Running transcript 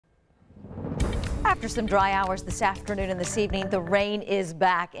After some dry hours this afternoon and this evening, the rain is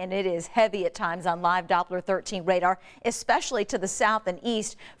back, and it is heavy at times on live Doppler 13 radar, especially to the south and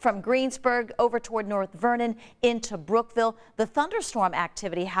east from Greensburg over toward North Vernon into Brookville. The thunderstorm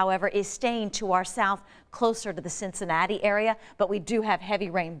activity, however, is staying to our south, closer to the Cincinnati area, but we do have heavy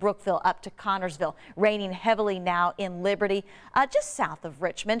rain Brookville up to Connorsville, raining heavily now in Liberty, just south of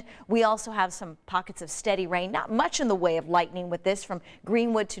Richmond. We also have some pockets of steady rain, not much in the way of lightning with this from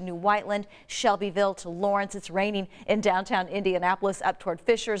Greenwood to New Whiteland, Shelbyville to Lawrence. It's raining in downtown Indianapolis up toward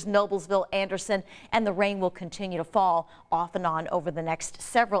Fishers, Noblesville, Anderson, and the rain will continue to fall off and on over the next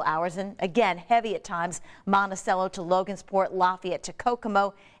several hours. And again, heavy at times, Monticello to Logansport, Lafayette to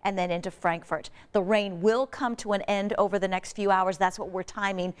Kokomo, and then into Frankfort. The rain will come to an end over the next few hours. That's what we're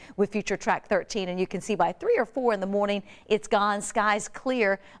timing with Future Track 13. And you can see by 3 or 4 in the morning, it's gone. Skies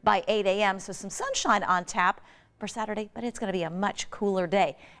clear by 8 a.m. So some sunshine on tap for Saturday, but it's going to be a much cooler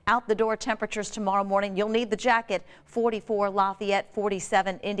day. Out the door temperatures tomorrow morning, you'll need the jacket. 44 Lafayette,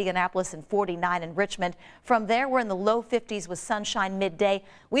 47 Indianapolis, and 49 in Richmond. From there, we're in the low 50s with sunshine midday.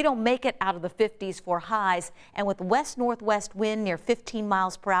 We don't make it out of the 50s for highs, and with west-northwest wind near 15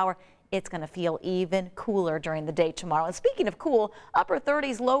 miles per hour, it's going to feel even cooler during the day tomorrow. And speaking of cool, upper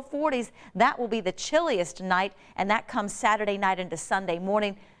 30s, low 40s, that will be the chilliest night, and that comes Saturday night into Sunday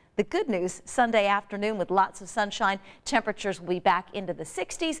morning. The good news, Sunday afternoon with lots of sunshine, temperatures will be back into the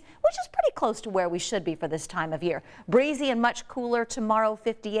 60s, which is pretty close to where we should be for this time of year. Breezy and much cooler tomorrow,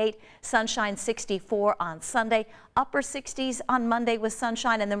 58, sunshine 64 on Sunday, upper 60s on Monday with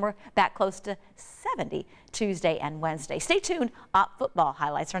sunshine, and then we're back close to 70 Tuesday and Wednesday. Stay tuned, football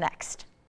highlights are next.